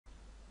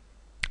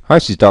Hi,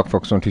 this is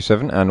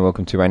DarkFox127 and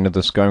welcome to another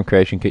Skyrim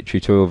Creation Kit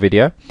tutorial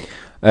video.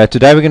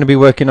 Today we're going to be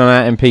working on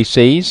our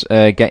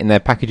NPCs, getting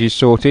their packages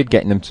sorted,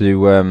 getting them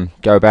to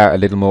go about a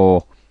little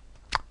more,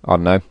 I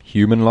don't know,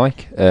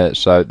 human-like,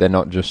 so they're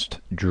not just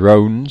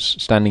drones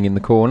standing in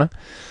the corner.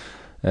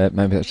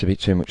 Maybe that's a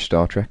bit too much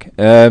Star Trek.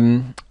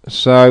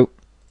 So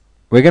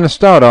we're going to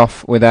start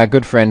off with our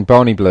good friend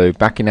Barney Blue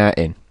back in our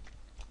inn.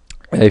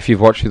 If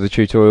you've watched the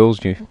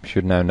tutorials, you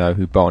should now know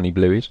who Barney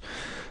Blue is.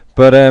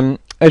 But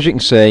as you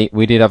can see,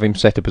 we did have him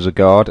set up as a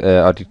guard.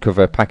 I did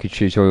cover package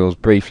tutorials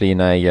briefly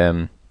in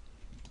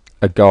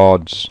a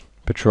guard's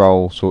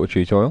patrol sort of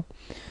tutorial.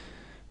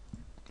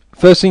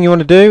 First thing you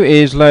want to do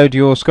is load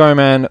your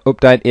Skyrim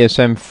update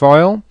ESM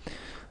file.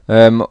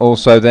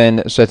 Also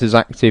then set as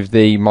active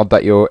the mod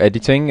that you're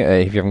editing.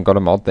 If you haven't got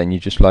a mod, then you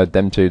just load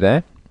them two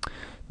there.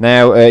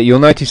 Now you'll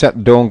notice that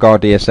the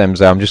Dawnguard Esm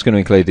there. I'm just going to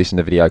include this in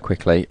the video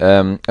quickly.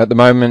 At the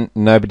moment,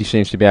 nobody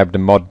seems to be able to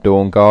mod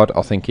Dawnguard.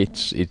 I think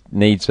it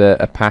needs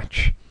a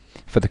patch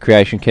for the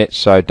creation kit.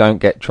 So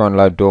don't try and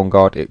load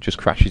Dawnguard. It just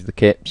crashes the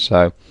kit.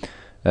 So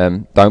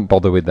don't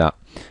bother with that.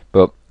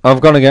 But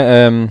I've gone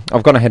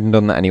ahead and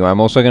done that anyway.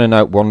 I'm also going to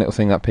note one little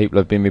thing that people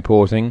have been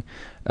reporting.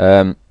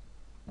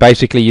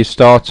 Basically, you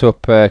start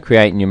up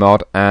creating your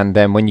mod, and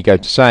then when you go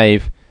to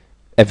save,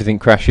 everything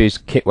crashes.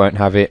 Kit won't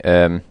have it.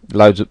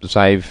 Loads up the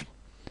save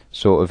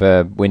sort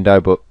of window,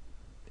 but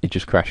it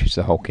just crashes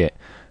the whole kit.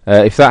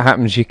 If that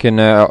happens, you can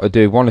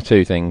do one or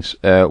two things.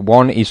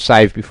 One is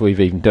save before you've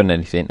even done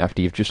anything,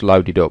 after you've just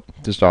loaded up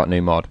to start a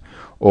new mod,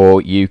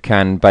 or you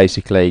can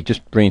basically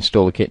just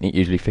reinstall the kit and it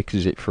usually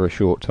fixes it for a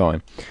short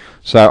time.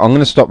 So I'm going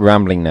to stop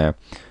rambling now.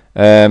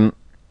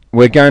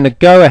 We're going to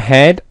go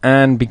ahead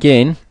and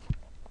begin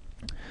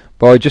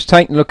by just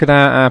taking a look at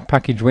our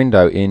package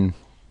window in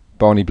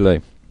Barney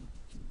Blue.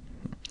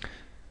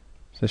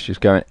 Let's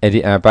just go and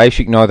edit our base.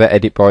 You can either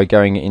edit by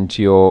going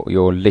into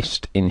your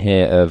list in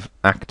here of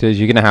actors.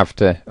 You're going to have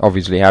to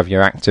obviously have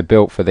your actor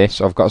built for this.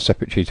 I've got a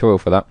separate tutorial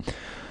for that.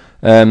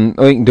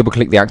 Or you can double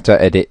click the actor,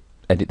 edit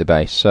the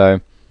base.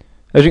 So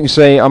as you can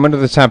see, I'm under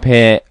the tab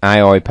here,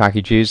 AI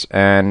packages,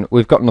 and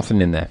we've got nothing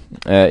in there.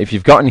 If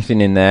you've got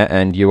anything in there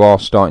and you are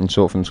starting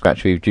sort of from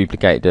scratch, we've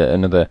duplicated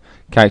another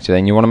character,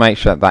 then you want to make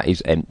sure that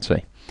is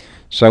empty.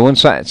 So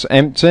once that's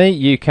empty,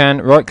 you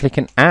can right click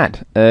and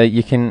add.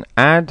 You can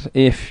add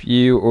if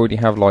you already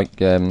have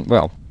like,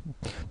 well,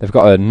 they've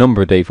got a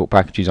number of default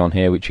packages on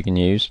here which you can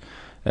use.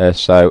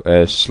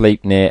 So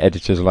sleep near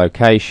editor's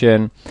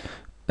location.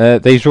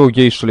 These are all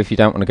useful if you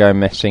don't want to go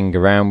messing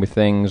around with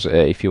things.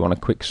 If you want a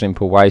quick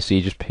simple way, so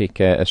you just pick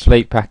a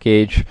sleep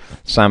package,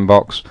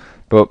 sandbox.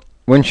 But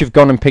once you've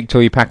gone and picked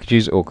all your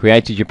packages or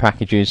created your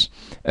packages,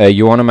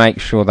 you want to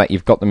make sure that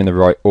you've got them in the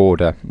right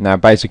order. Now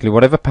basically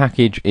whatever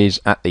package is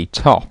at the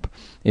top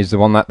is the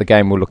one that the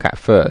game will look at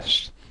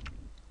first.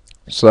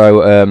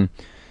 So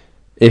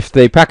if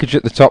the package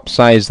at the top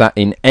says that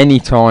in any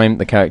time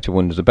the character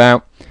wanders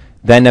about,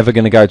 they're never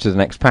going to go to the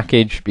next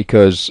package,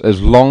 because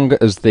as long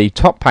as the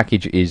top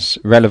package is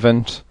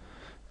relevant,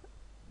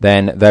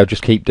 then they'll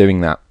just keep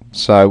doing that.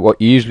 So what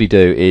you usually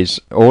do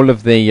is all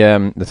of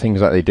the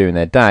things that they do in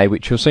their day,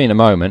 which you'll see in a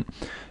moment,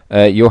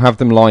 you'll have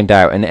them lined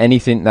out, and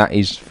anything that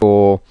is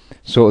for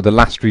sort of the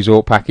last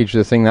resort package,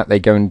 the thing that they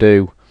go and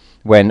do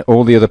when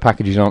all the other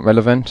packages aren't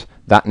relevant,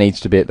 that needs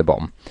to be at the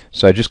bottom.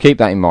 So just keep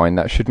that in mind.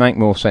 That should make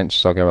more sense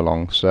as I go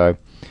along. So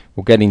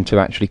we'll get into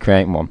actually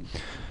creating one.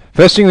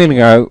 First thing we're going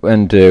to go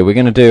and do, we're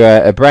going to do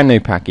a brand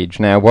new package.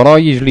 Now what I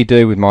usually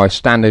do with my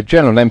standard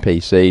general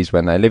NPCs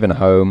when they live in a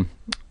home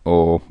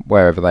or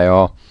wherever they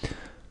are,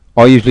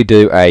 I usually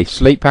do a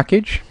sleep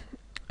package.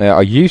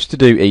 I used to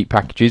do eat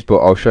packages, but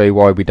I'll show you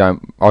why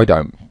I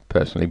don't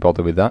personally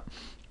bother with that.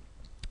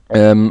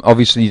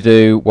 Obviously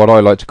do what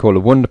I like to call a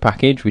wonder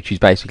package, which is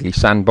basically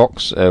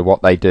sandbox,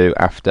 what they do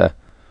after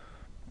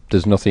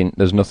there's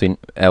nothing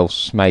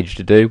else major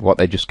to do, what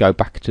they just go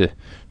back to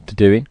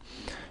doing.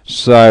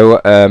 So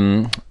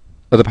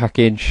other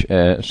package,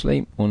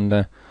 sleep,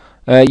 wonder.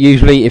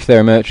 Usually if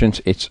they're a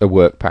merchant, it's a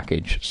work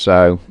package.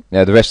 So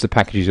the rest of the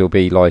packages will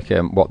be like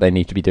what they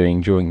need to be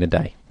doing during the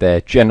day,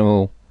 their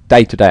general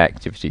day-to-day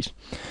activities.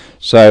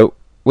 So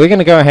we're going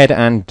to go ahead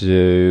and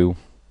do,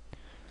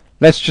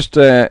 let's just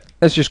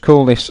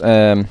call this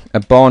a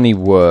Barney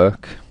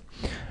work,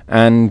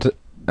 and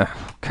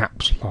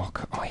caps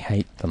lock, I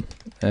hate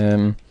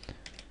them.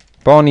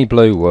 Barney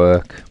Blue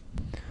work.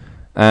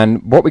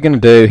 And what we're going to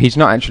do, he's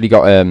not actually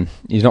got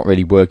he's not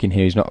really working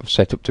here, he's not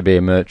set up to be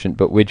a merchant,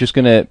 but we're just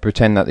going to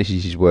pretend that this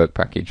is his work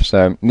package.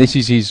 So this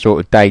is his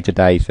sort of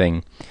day-to-day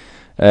thing.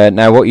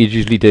 Now what you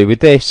usually do with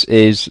this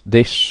is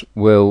this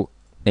will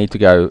need to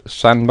go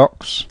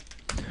sandbox,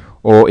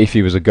 or if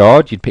he was a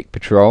guard you'd pick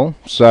patrol.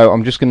 So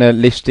I'm just going to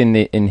list in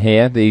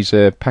here these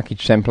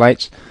package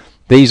templates.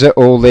 These are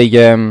all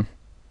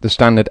the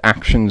standard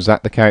actions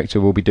that the character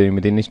will be doing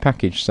within this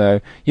package.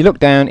 So you look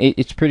down,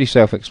 it's pretty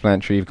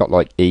self-explanatory. You've got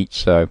like eat,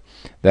 so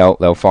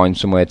they'll find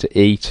somewhere to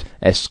eat.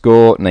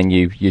 Escort, and then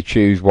you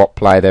choose what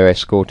player they're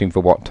escorting for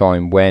what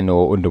time, when,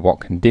 or under what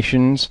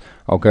conditions.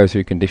 I'll go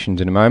through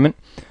conditions in a moment.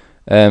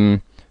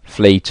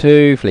 flee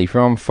to, flee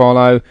from,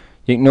 follow.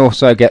 You can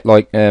also get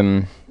like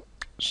packages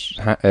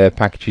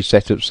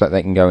set up so that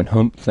they can go and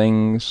hunt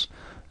things.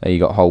 You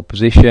got hold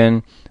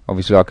position,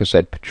 obviously like I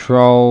said,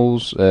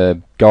 patrols,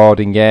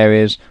 guarding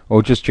areas,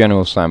 or just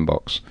general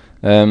sandbox.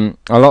 A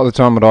lot of the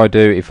time what I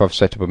do, if I've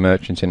set up a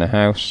merchant in a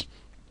house,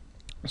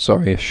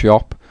 a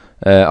shop,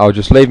 I'll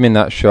just leave them in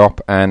that shop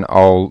and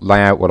I'll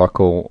lay out what are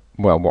called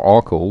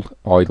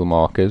idle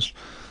markers,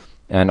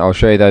 and I'll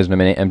show you those in a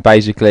minute. And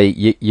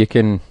basically you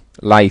can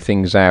lay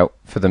things out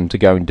for them to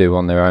go and do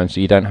on their own, so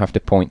you don't have to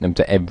point them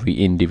to every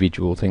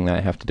individual thing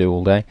they have to do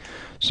all day.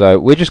 So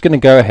we're just going to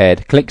go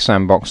ahead, click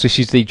sandbox. This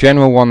is the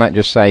general one that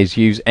just says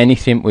use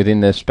anything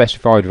within the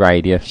specified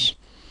radius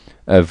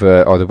of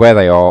either where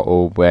they are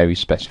or where is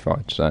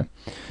specified. So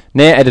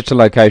near editor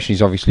location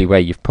is obviously where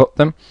you've put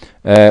them.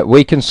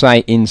 We can say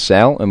in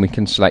cell and we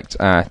can select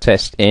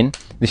test in.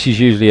 This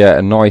is usually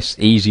a nice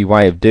easy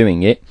way of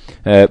doing it,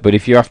 but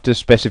if you have to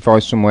specify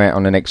somewhere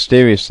on an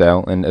exterior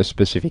cell in a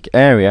specific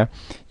area,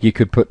 you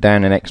could put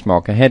down an X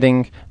marker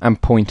heading and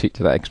point it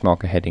to that X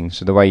marker heading.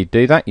 So the way you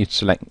do that, you'd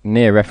select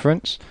near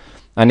reference,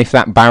 and if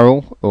that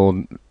barrel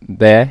or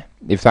there,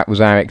 if that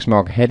was our X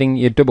marker heading,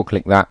 you'd double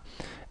click that,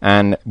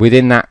 and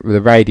within that,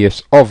 the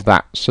radius of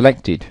that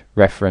selected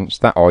reference,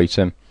 that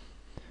item,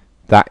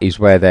 that is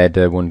where they'd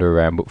wander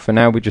around. But for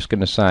now we're just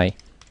going to say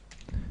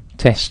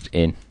test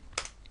in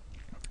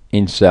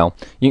cell.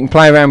 You can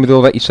play around with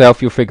all that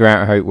yourself, you'll figure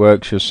out how it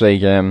works, you'll see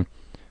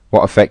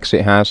what effects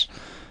it has.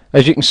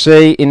 As you can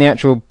see in the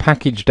actual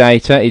package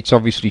data, it's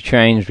obviously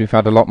changed. We've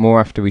had a lot more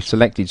after we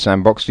selected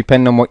sandbox.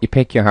 Depending on what you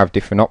pick, you'll have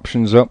different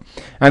options up,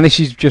 and this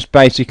is just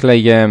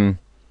basically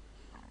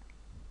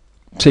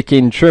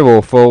ticking true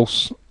or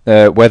false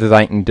whether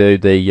they can do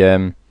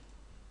the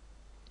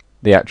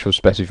actual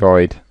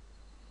specified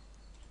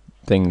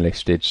thing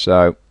listed.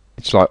 So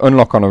it's like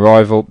unlock on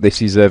arrival.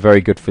 This is very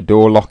good for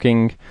door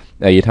locking.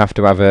 You'd have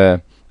to have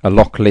a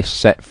lock list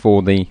set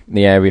for the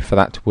area for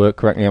that to work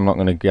correctly. I'm not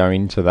going to go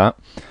into that.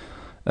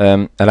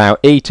 Allow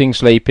eating,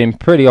 sleeping,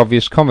 pretty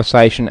obvious.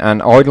 Conversation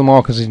and idle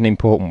markers is an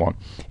important one.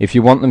 If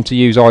you want them to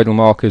use idle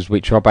markers,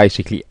 which are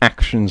basically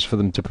actions for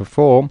them to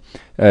perform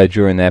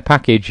during their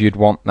package, you'd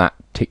want that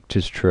ticked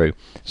as true.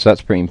 So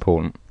that's pretty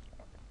important.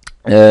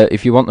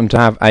 If you want them to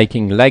have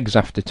aching legs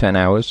after 10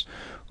 hours,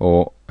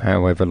 or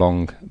however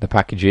long the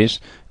package is,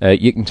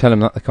 you can tell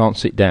them that they can't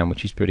sit down,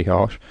 which is pretty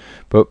harsh.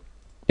 But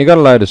you got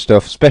a load of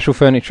stuff. Special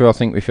furniture, I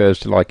think, refers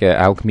to like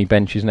alchemy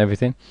benches and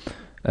everything.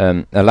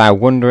 Allow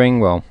wandering.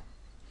 Well,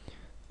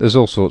 there's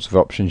all sorts of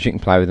options. You can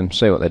play with them,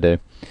 see what they do.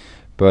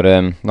 But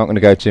not going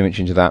to go too much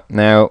into that.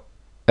 Now,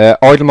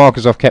 idle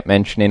markers I've kept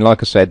mentioning.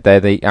 Like I said,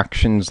 they're the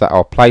actions that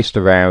are placed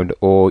around,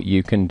 or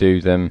you can do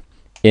them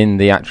in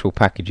the actual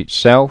package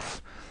itself.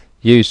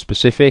 Use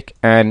specific,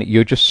 and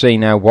you'll just see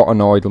now what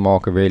an idle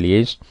marker really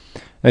is.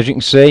 As you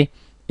can see,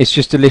 it's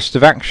just a list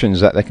of actions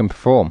that they can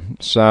perform.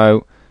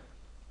 So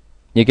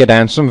you get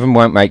down, some of them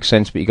won't make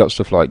sense, but you got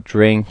stuff like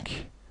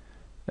drink,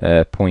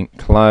 point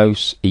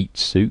close, eat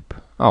soup.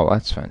 Oh,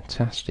 that's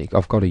fantastic.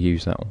 I've got to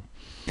use that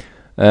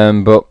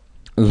one. But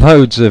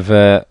loads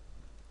of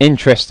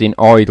interesting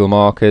idle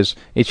markers.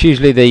 It's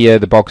usually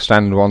the bog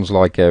standard ones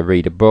like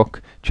read a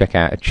book, check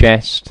out a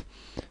chest,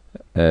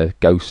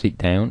 go sit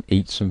down,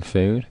 eat some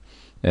food,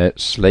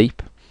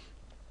 sleep.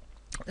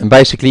 And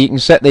basically you can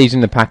set these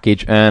in the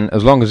package, and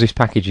as long as this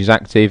package is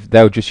active,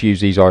 they'll just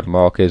use these idle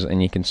markers,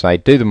 and you can say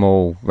do them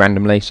all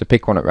randomly, so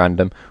pick one at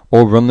random,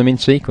 or run them in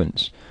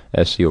sequence.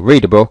 So you'll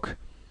read a book,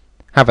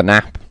 have a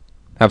nap,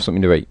 have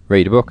something to eat,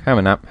 read a book, have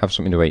a nap, have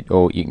something to eat,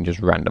 or you can just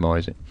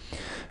randomize it.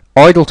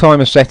 Idle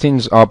timer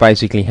settings are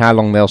basically how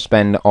long they'll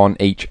spend on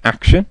each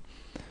action.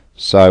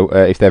 So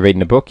if they're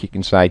reading a book, you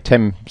can say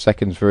 10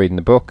 seconds for reading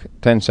the book,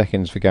 10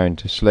 seconds for going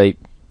to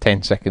sleep,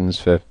 10 seconds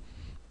for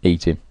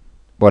eating,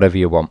 whatever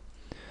you want.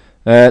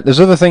 There's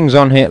other things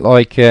on here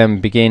like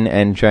begin,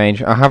 end,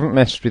 change. I haven't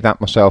messed with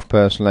that myself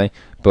personally,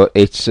 but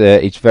it's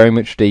very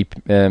much deep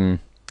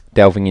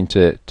delving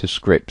into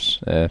scripts,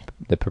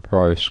 the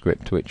proprietary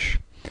script, which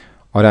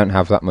I don't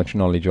have that much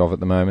knowledge of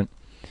at the moment.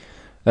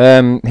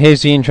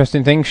 Here's the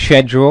interesting thing,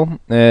 schedule.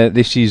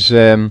 This is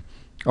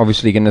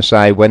obviously going to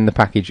say when the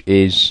package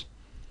is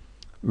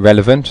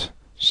relevant,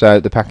 so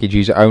the package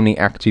is only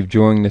active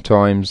during the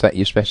times that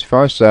you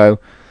specify. So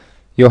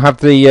you'll have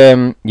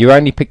the you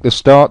only pick the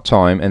start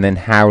time and then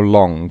how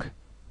long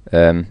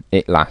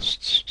it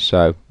lasts.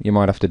 So you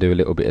might have to do a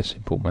little bit of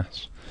simple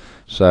maths.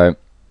 So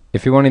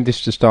if you wanted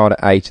this to start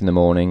at 8 in the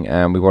morning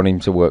and we want him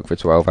to work for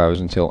 12 hours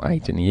until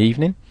 8 in the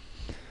evening,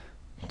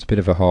 it's a bit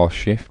of a harsh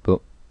shift,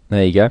 but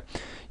there you go.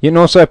 You can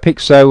also pick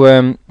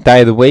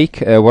day of the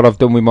week. What I've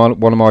done with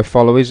one of my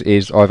followers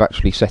is I've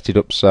actually set it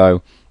up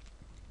so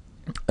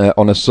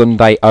on a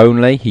Sunday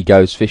only he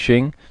goes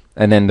fishing,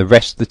 and then the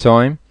rest of the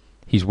time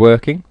he's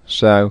working.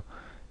 So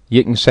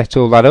you can set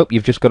all that up.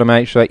 You've just got to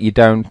make sure that you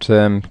don't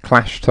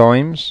clash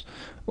times,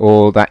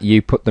 or that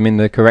you put them in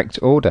the correct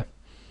order.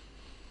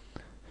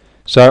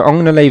 So I'm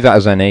going to leave that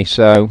as any.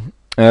 So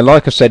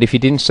Like I said, if you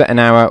didn't set an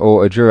hour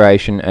or a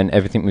duration and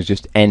everything was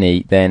just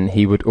any, then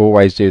he would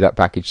always do that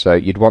package. So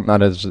you'd want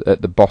that as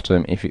at the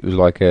bottom if it was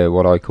like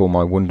what I call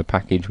my wonder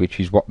package, which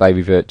is what they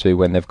revert to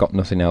when they've got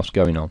nothing else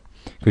going on,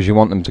 because you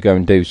want them to go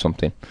and do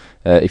something.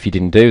 If you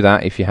didn't do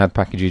that, if you had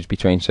packages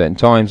between certain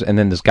times and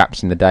then there's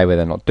gaps in the day where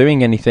they're not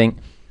doing anything,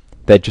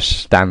 they'd just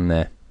stand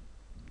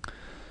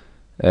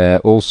there.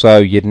 Also,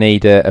 you'd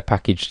need a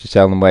package to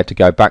tell them where to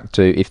go back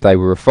to if they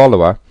were a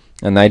follower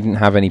and they didn't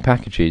have any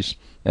packages.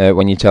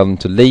 When you tell them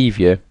to leave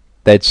you,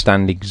 they'd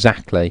stand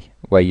exactly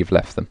where you've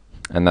left them,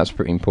 and that's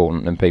pretty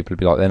important, and people would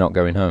be like, they're not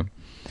going home.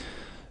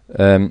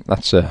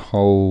 That's a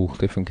whole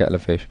different kettle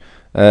of fish.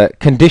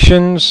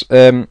 Conditions,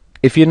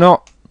 if you're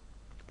not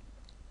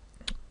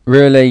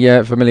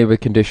really familiar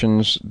with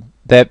conditions,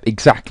 they're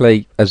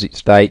exactly as it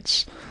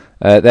states.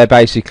 They're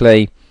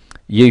basically,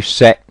 you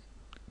set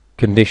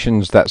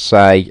conditions that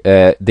say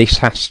this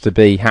has to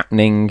be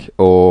happening,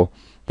 or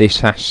this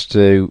has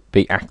to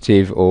be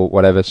active, or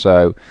whatever.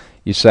 So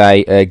you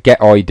say get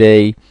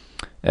ID.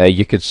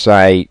 You could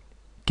say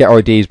get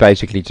ID is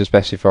basically to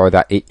specify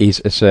that it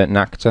is a certain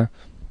actor,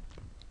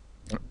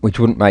 which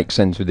wouldn't make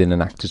sense within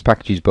an actor's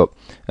packages, but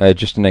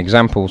just an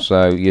example.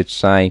 So you'd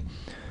say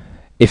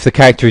if the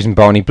character isn't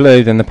Barney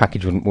Blue, then the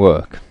package wouldn't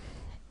work,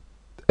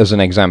 as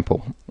an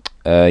example.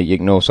 You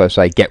can also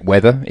say get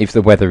weather. If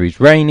the weather is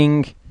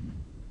raining,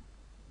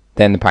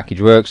 then the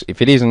package works.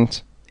 If it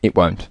isn't, it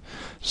won't.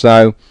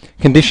 So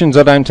conditions,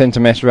 I don't tend to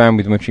mess around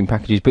with much in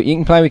packages, but you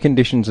can play with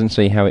conditions and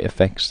see how it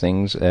affects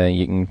things.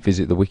 You can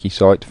visit the wiki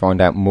site to find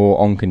out more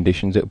on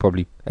conditions. It'll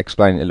probably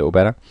explain it a little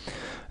better.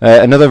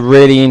 Another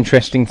really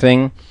interesting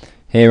thing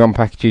here on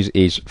packages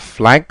is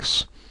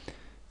flags.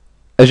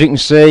 As you can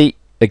see,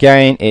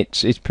 again,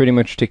 it's pretty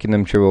much ticking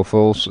them true or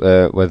false,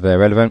 whether they're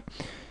relevant.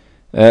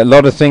 A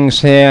lot of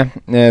things here.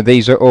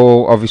 These are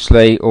all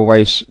obviously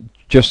always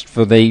just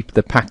for the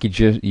package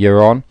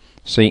you're on.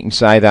 So you can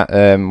say that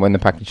when the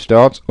package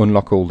starts,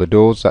 unlock all the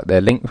doors that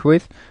they're linked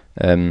with.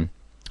 On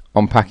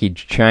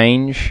package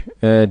change,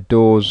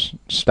 doors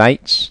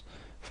states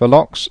for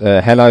locks.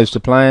 Hellos to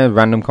player,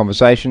 random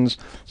conversations.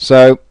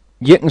 So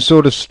you can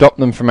sort of stop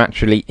them from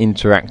actually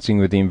interacting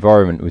with the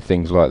environment with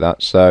things like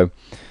that. So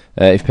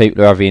if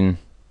people are having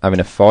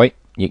a fight,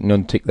 you can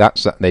untick that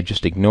so that they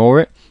just ignore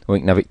it, or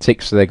you can have it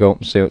ticked so they go up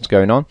and see what's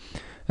going on.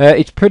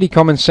 It's pretty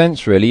common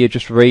sense, really. You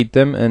just read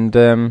them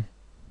and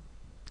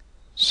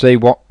see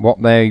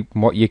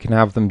what you can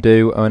have them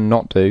do and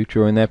not do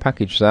during their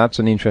package. So that's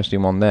an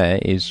interesting one. There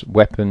is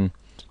weapon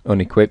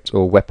unequipped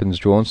or weapons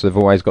drawn. So they've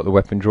always got the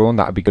weapon drawn.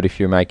 That would be good if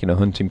you're making a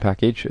hunting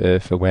package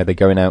for where they're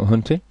going out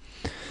hunting.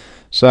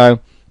 So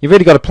you've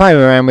really got to play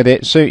around with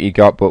it, see what you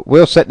got, but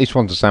we'll set this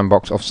one to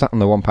sandbox. I've sat on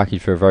the one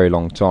package for a very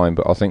long time,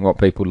 but I think what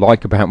people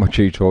like about my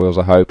tutorials,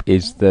 I hope,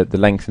 is the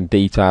length and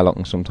detail I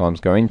can sometimes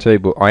go into,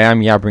 but I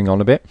am yabbering on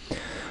a bit.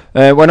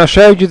 When I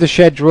showed you the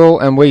schedule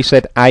and we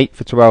said 8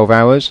 for 12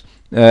 hours,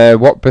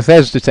 what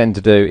Bethesda tend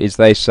to do is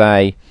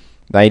they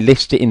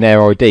list it in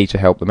their ID to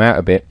help them out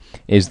a bit,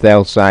 is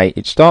they'll say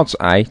it starts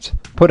at 8,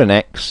 put an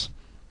X,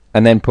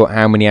 and then put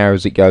how many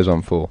hours it goes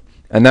on for.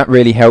 And that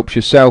really helps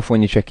yourself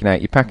when you're checking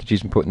out your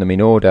packages and putting them in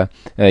order.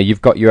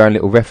 You've got your own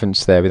little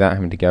reference there without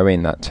having to go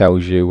in. That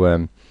tells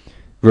you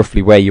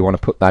roughly where you want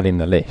to put that in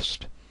the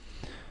list.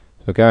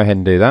 So go ahead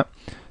and do that.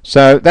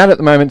 So that at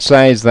the moment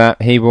says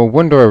that he will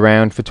wander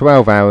around for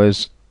 12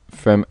 hours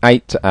from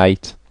 8 to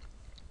 8,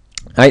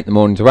 8 in the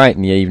morning to 8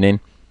 in the evening.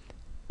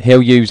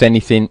 He'll use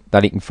anything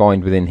that he can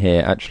find within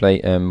here. Actually,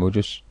 we'll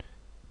just...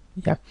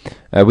 yeah.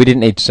 We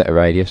didn't need to set a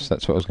radius.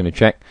 That's what I was going to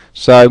check.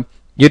 So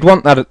you'd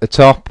want that at the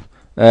top.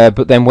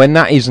 But then when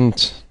that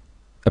isn't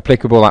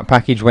applicable, that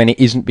package, when it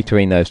isn't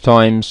between those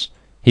times,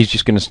 he's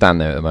just going to stand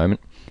there at the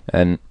moment.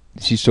 And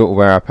this is sort of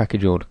where our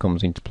package order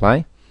comes into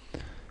play.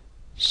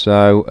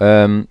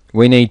 So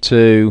we need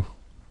to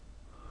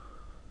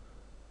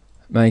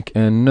make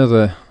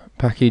another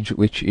package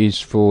which is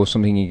for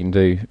something you can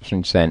do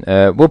since then.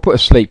 We'll put a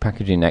sleep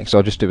package in next.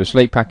 I'll just do a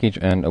sleep package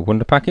and a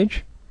wonder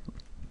package.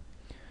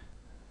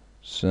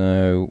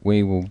 So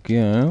we will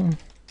go...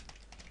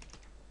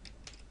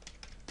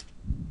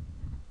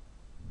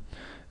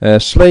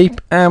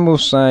 sleep, and we'll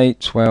say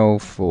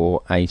 12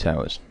 for 8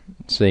 hours.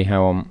 See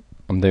how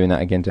I'm doing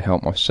that again to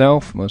help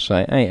myself. We'll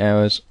say 8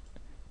 hours,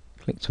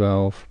 click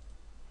 12,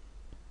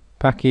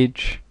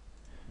 package.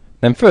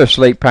 Then for a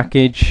sleep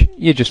package,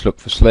 you just look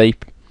for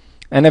sleep,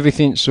 and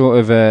everything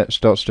sort of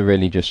starts to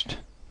really just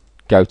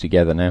go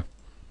together now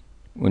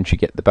once you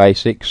get the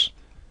basics.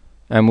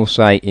 And we'll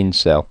say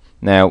incel.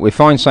 Now we're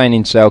fine saying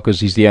incel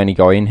because he's the only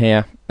guy in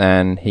here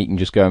and he can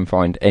just go and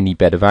find any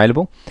bed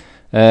available.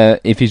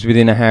 If he's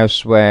within a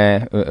house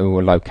where,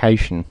 or a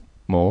location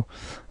more,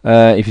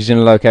 if he's in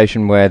a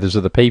location where there's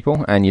other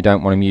people and you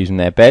don't want him using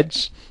their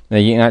beds,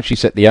 you can actually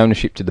set the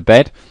ownership to the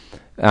bed,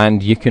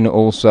 and you can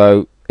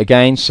also,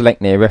 again, select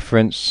near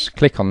reference,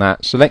 click on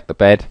that, select the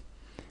bed,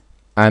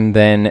 and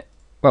then,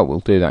 well, we'll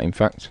do that in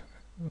fact.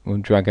 We'll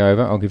drag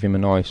over, I'll give him a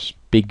nice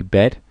big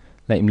bed,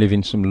 let him live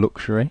in some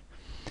luxury.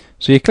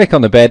 So you click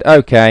on the bed,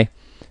 okay,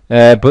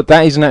 but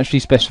that isn't actually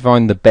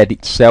specifying the bed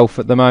itself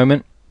at the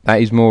moment.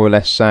 that is more or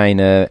less saying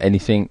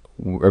anything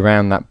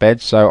around that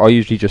bed. So I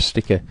usually just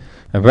stick a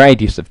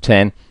radius of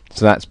 10,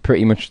 so that's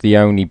pretty much the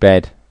only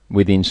bed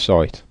within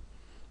sight.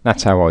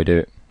 That's how I do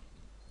it.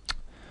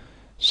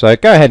 So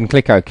go ahead and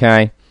click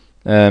OK.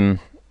 Now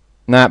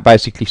it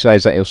basically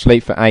says that he'll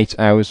sleep for 8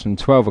 hours from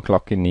 12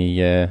 o'clock in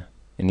the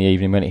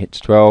evening when it hits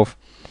 12.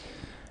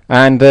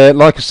 And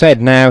like I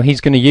said, now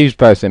he's going to use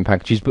both them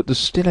packages, but there's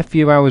still a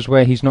few hours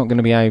where he's not going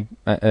to be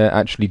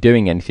actually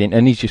doing anything,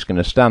 and he's just going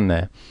to stand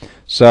there.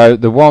 So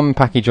the one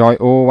package I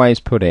always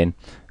put in,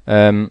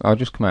 I'll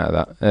just come out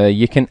of that.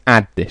 You can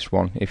add this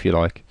one if you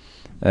like.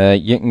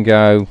 You can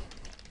go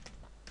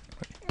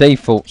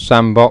default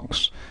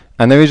sandbox,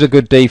 and there is a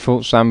good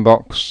default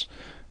sandbox,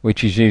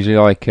 which is usually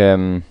like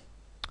there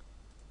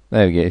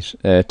we go,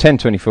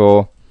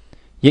 1024.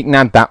 You can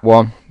add that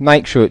one,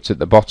 make sure it's at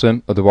the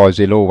bottom, otherwise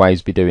he'll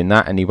always be doing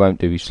that and he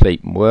won't do his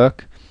sleep and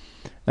work.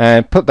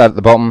 Put that at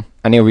the bottom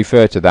and he'll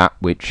refer to that,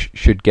 which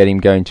should get him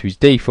going to his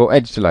default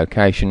editor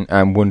location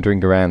and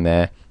wandering around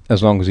there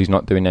as long as he's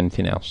not doing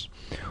anything else.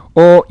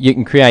 Or you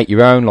can create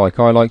your own, like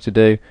I like to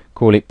do,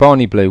 call it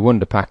Barney Blue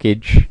Wonder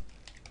Package.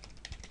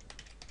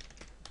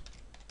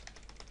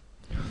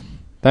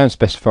 Don't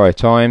specify a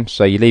time,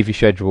 so you leave your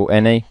schedule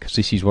any, because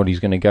this is what he's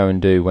going to go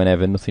and do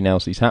whenever nothing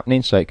else is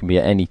happening, so it can be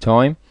at any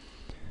time.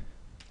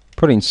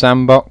 Put in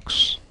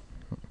sandbox,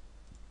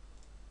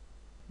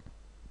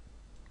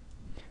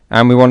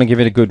 and we want to give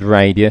it a good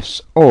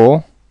radius,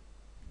 or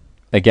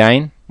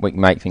again we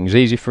can make things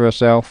easy for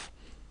ourselves,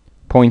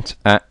 point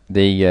at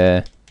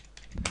the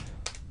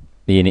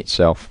in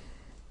itself.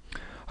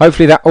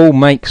 Hopefully that all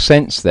makes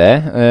sense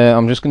there.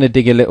 I'm just going to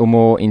dig a little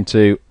more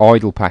into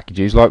idle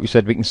packages. Like we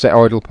said, we can set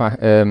idle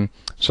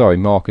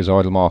markers,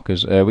 idle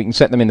markers. We can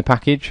set them in the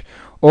package,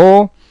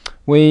 or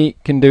we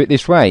can do it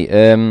this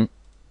way.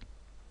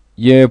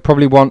 You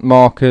probably want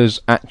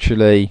markers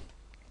actually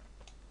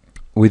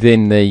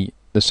within the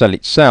cell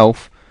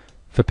itself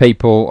for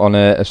people on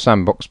a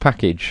sandbox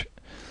package,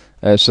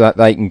 so that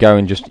they can go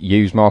and just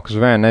use markers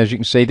around. Now, as you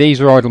can see, these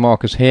are idle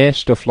markers here,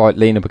 stuff like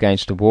lean up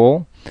against a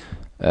wall.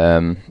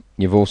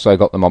 You've also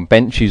got them on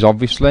benches,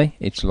 obviously.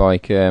 It's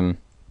like well,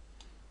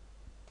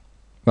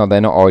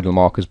 they're not idle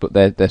markers, but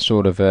they're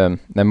sort of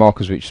they're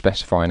markers which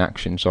specify an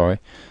action. Sorry,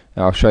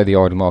 I'll show the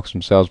idle markers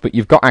themselves. But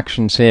you've got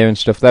actions here and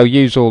stuff. They'll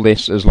use all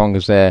this as long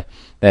as they're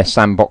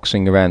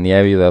sandboxing around the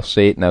area. They'll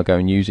see it and they'll go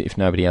and use it if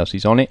nobody else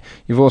is on it.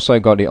 You've also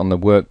got it on the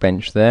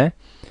workbench there.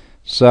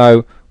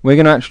 So we're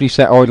going to actually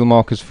set idle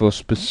markers for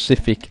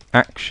specific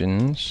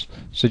actions.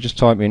 So just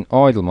type in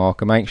idle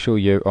marker. Make sure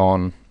you're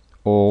on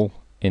all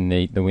in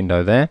the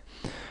window there.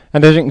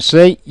 And as you can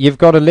see, you've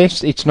got a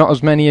list. It's not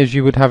as many as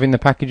you would have in the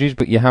packages,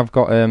 but you have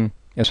got a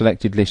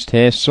selected list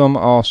here. Some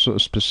are sort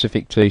of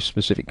specific to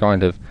specific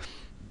kind of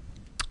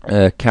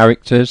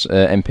characters,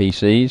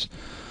 NPCs.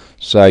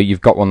 So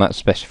you've got one that's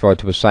specified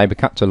to a saber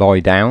cat to lie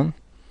down.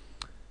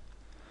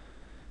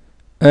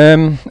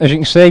 As you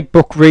can see,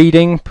 book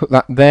reading, put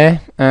that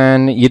there,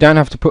 and you don't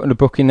have to put a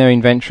book in their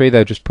inventory.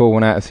 They'll just pull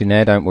one out of thin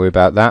air. Don't worry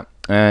about that.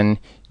 And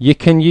you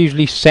can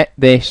usually set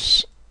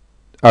this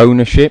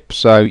ownership,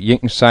 so you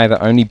can say that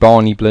only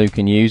Barney Blue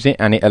can use it,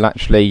 and it'll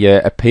actually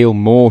appeal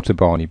more to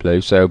Barney Blue,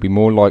 so he'll be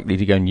more likely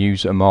to go and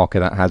use a marker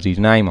that has his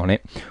name on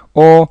it.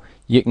 Or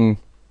you can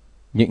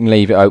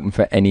leave it open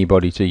for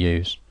anybody to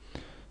use.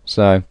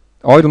 So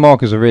idle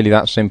markers are really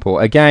that simple.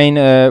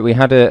 Again, we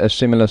had a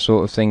similar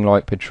sort of thing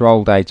like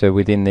patrol data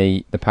within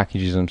the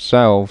packages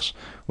themselves,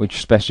 which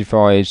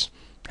specifies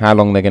how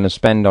long they're going to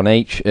spend on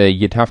each.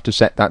 You'd have to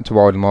set that to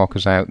idle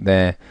markers out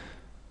there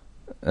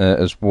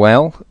as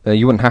well.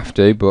 You wouldn't have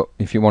to, but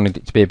if you wanted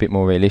it to be a bit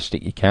more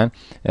realistic, you can.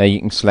 You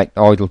can select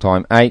idle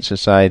time 8, so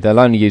say they'll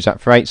only use that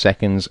for 8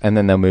 seconds and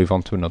then they'll move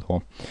on to another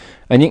one.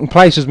 And you can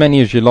place as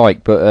many as you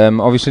like, but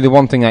obviously the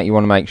one thing that you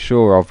want to make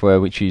sure of,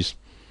 which is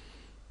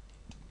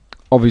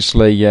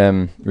obviously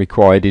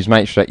required, is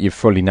make sure that you've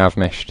fully nav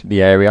meshed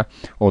the area,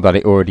 or that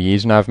it already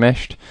is nav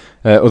meshed.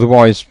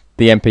 Otherwise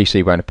the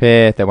NPC won't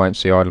appear, they won't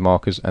see idle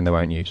markers, and they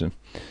won't use them.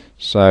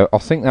 So I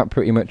think that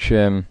pretty much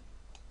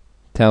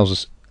tells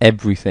us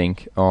everything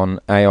on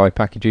AI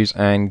packages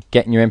and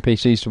getting your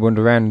NPCs to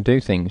wander around and do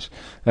things.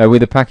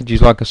 With the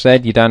packages, like I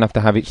said, you don't have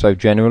to have it so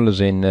general as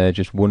in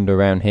just wander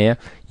around here.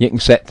 You can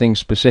set things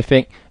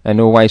specific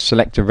and always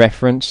select a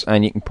reference,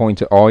 and you can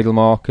point at idle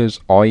markers,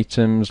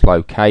 items,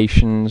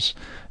 locations.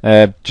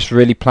 Just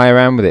really play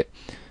around with it.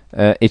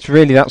 It's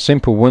really that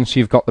simple. Once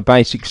you've got the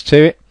basics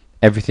to it,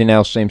 everything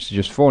else seems to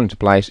just fall into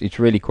place. It's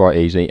really quite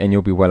easy, and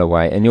you'll be well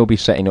away, and you'll be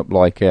setting up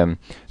like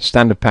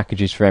standard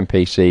packages for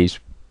NPCs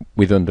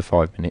with under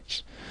 5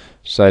 minutes.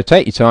 So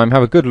take your time,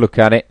 have a good look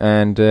at it,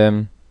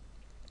 and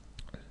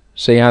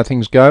see how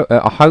things go.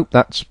 I hope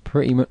that's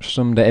pretty much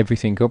summed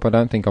everything up. I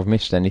don't think I've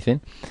missed anything.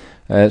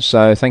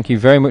 So thank you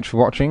very much for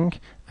watching,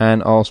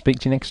 and I'll speak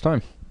to you next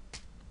time.